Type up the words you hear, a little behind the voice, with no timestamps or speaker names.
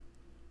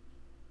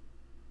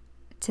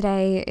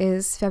Today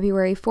is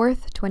February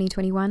 4th,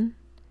 2021.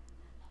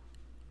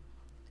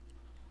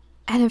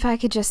 And if I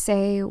could just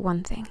say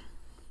one thing,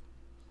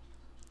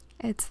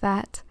 it's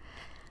that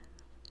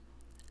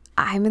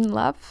I'm in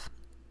love.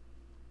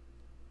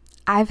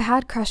 I've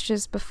had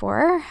crushes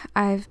before.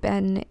 I've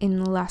been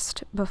in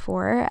lust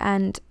before,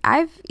 and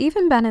I've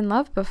even been in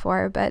love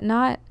before, but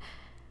not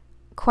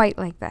quite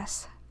like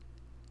this.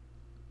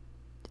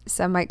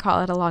 Some might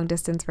call it a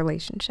long-distance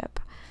relationship.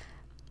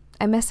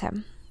 I miss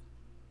him.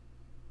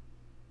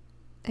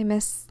 I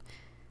miss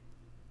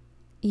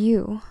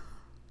you.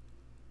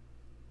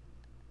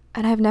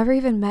 And I've never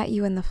even met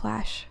you in the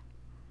flesh.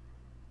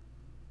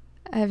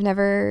 I've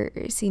never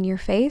seen your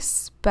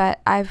face,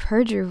 but I've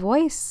heard your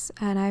voice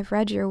and I've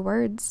read your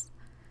words.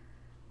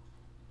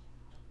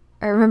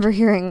 I remember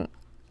hearing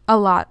a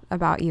lot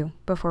about you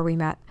before we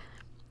met,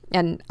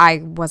 and I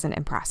wasn't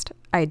impressed.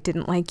 I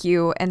didn't like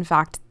you. In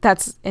fact,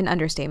 that's an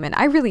understatement.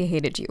 I really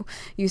hated you.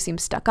 You seemed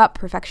stuck up,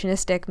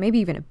 perfectionistic, maybe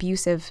even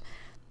abusive.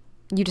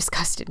 You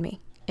disgusted me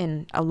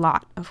in a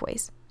lot of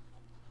ways.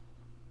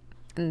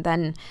 And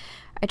then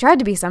I tried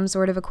to be some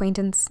sort of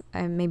acquaintance.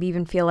 I maybe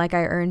even feel like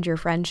I earned your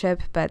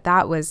friendship, but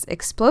that was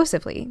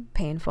explosively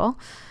painful.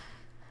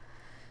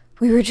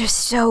 We were just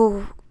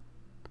so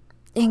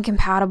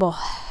incompatible.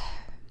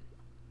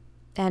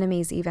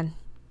 Enemies even.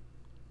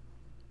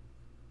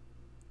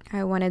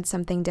 I wanted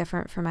something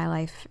different for my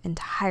life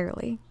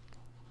entirely,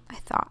 I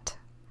thought.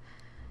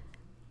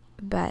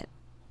 But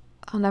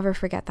I'll never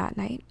forget that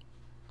night.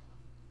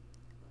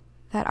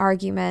 That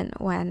argument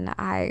when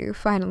I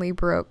finally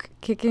broke,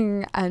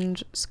 kicking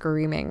and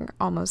screaming,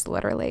 almost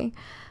literally,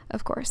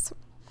 of course.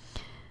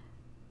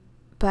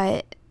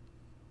 But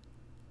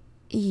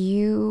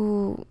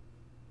you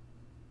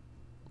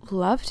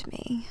loved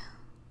me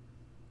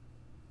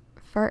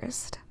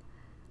first.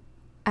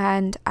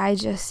 And I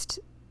just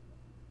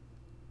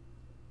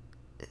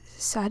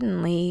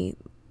suddenly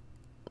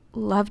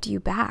loved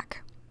you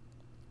back.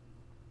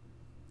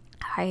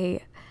 I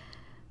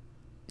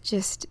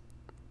just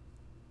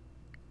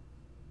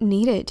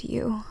needed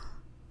you.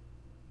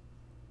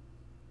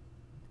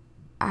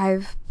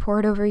 I've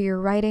pored over your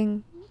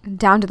writing,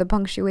 down to the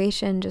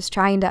punctuation, just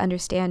trying to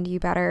understand you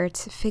better,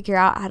 to figure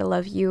out how to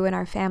love you and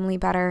our family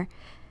better.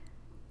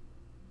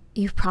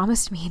 You've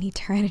promised me an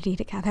eternity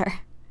together.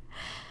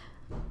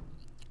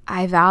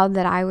 I vowed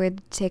that I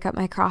would take up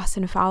my cross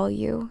and follow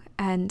you,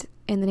 and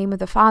in the name of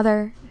the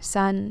Father,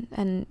 Son,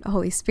 and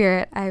Holy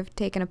Spirit, I've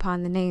taken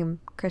upon the name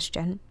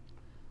Christian.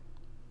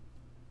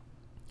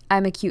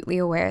 I'm acutely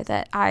aware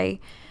that I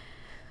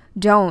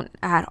don't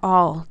at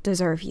all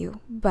deserve you,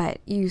 but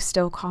you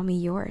still call me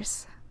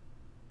yours.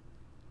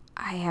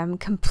 I am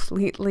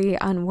completely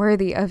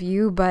unworthy of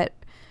you, but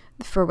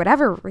for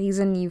whatever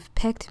reason you've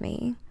picked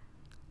me.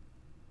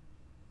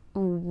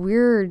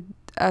 We're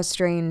a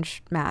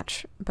strange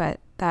match, but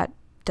that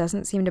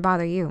doesn't seem to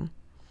bother you.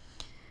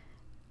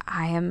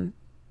 I am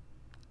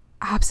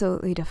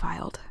absolutely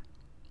defiled,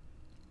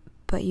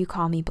 but you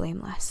call me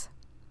blameless.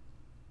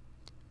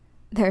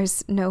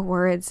 There's no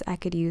words I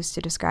could use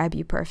to describe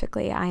you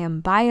perfectly. I am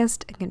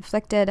biased and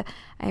conflicted.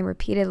 I am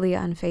repeatedly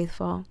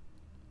unfaithful.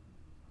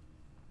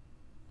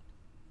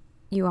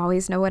 You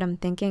always know what I'm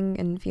thinking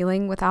and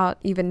feeling without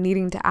even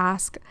needing to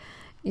ask.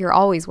 You're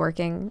always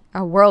working,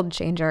 a world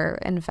changer,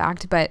 in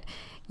fact, but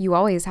you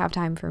always have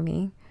time for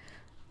me.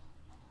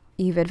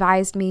 You've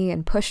advised me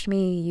and pushed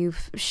me.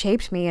 You've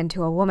shaped me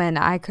into a woman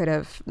I could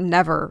have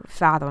never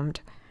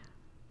fathomed.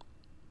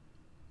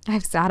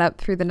 I've sat up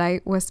through the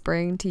night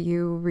whispering to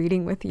you,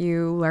 reading with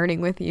you, learning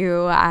with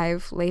you.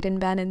 I've laid in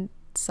bed and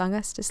sung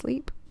us to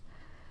sleep.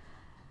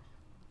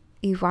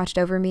 You've watched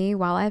over me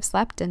while I've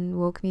slept and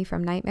woke me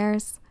from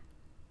nightmares.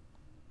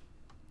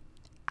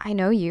 I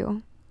know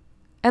you,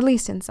 at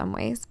least in some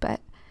ways,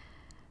 but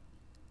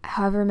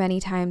however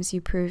many times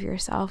you prove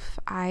yourself,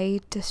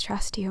 I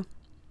distrust you.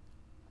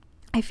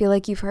 I feel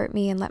like you've hurt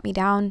me and let me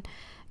down.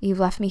 You've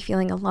left me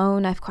feeling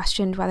alone. I've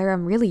questioned whether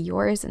I'm really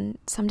yours, and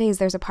some days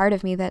there's a part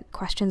of me that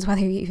questions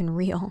whether you're even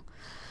real.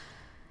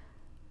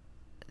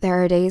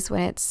 There are days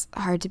when it's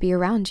hard to be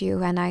around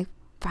you, and I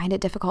find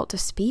it difficult to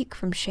speak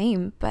from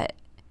shame, but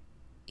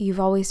you've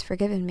always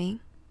forgiven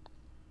me.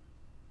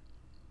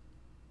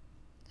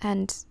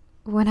 And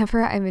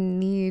whenever I'm in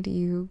need,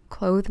 you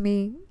clothe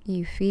me,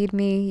 you feed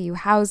me, you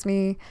house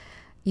me.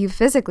 You've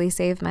physically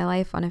saved my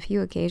life on a few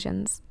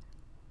occasions.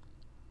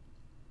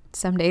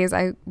 Some days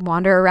I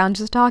wander around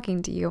just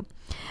talking to you,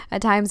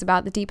 at times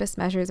about the deepest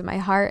measures of my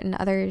heart, and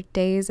other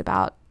days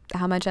about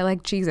how much I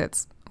like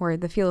Cheez-Its, or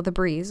the feel of the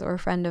breeze, or a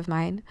friend of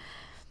mine.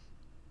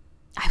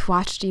 I've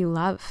watched you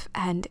love,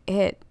 and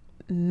it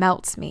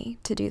melts me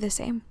to do the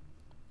same.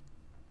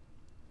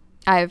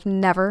 I've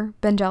never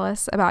been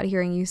jealous about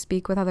hearing you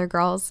speak with other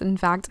girls. In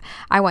fact,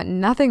 I want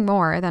nothing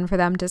more than for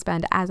them to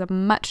spend as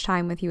much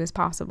time with you as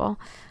possible.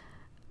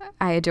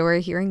 I adore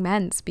hearing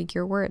men speak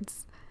your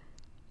words.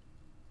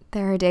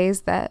 There are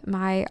days that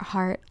my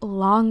heart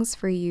longs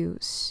for you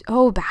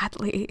so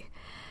badly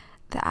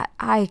that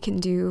I can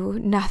do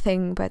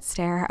nothing but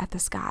stare at the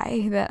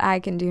sky, that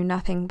I can do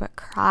nothing but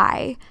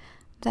cry,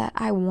 that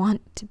I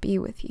want to be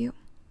with you.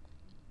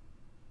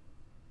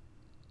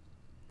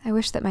 I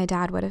wish that my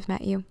dad would have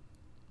met you.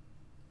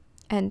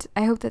 And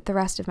I hope that the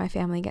rest of my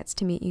family gets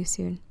to meet you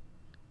soon.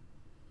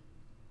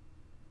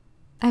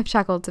 I've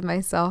chuckled to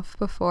myself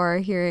before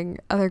hearing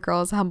other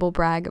girls humble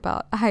brag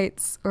about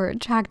heights or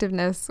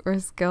attractiveness or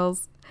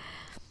skills.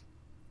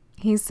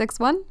 He's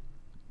 6'1"?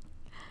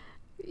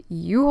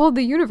 You hold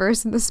the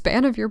universe in the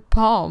span of your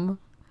palm.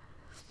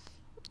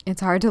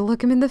 It's hard to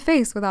look him in the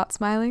face without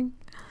smiling.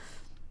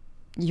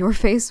 Your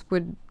face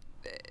would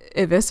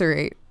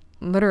eviscerate,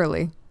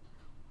 literally.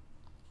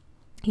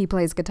 He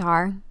plays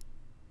guitar.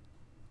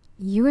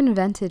 You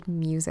invented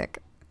music.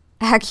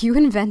 Heck, you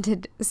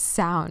invented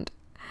sound.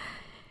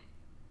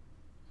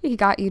 He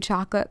got you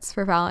chocolates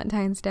for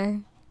Valentine's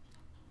Day.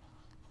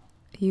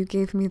 You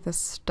gave me the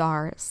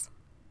stars.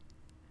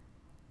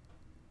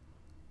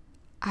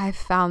 I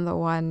found the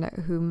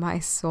one who my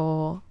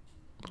soul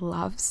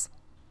loves.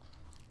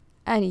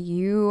 And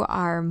you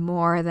are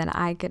more than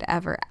I could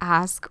ever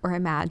ask or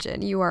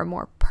imagine. You are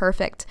more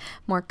perfect,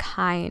 more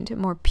kind,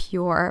 more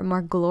pure,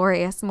 more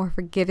glorious, more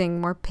forgiving,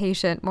 more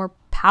patient, more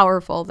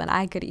powerful than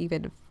I could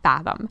even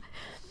fathom.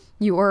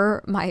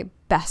 You're my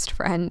best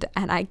friend,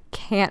 and I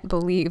can't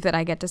believe that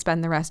I get to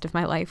spend the rest of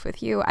my life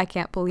with you. I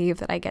can't believe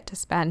that I get to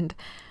spend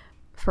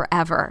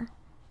forever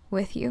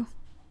with you.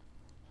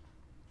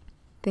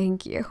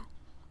 Thank you,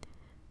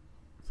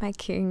 my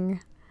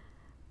king,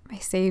 my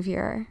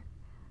savior,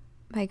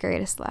 my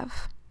greatest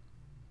love,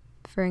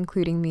 for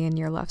including me in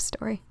your love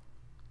story.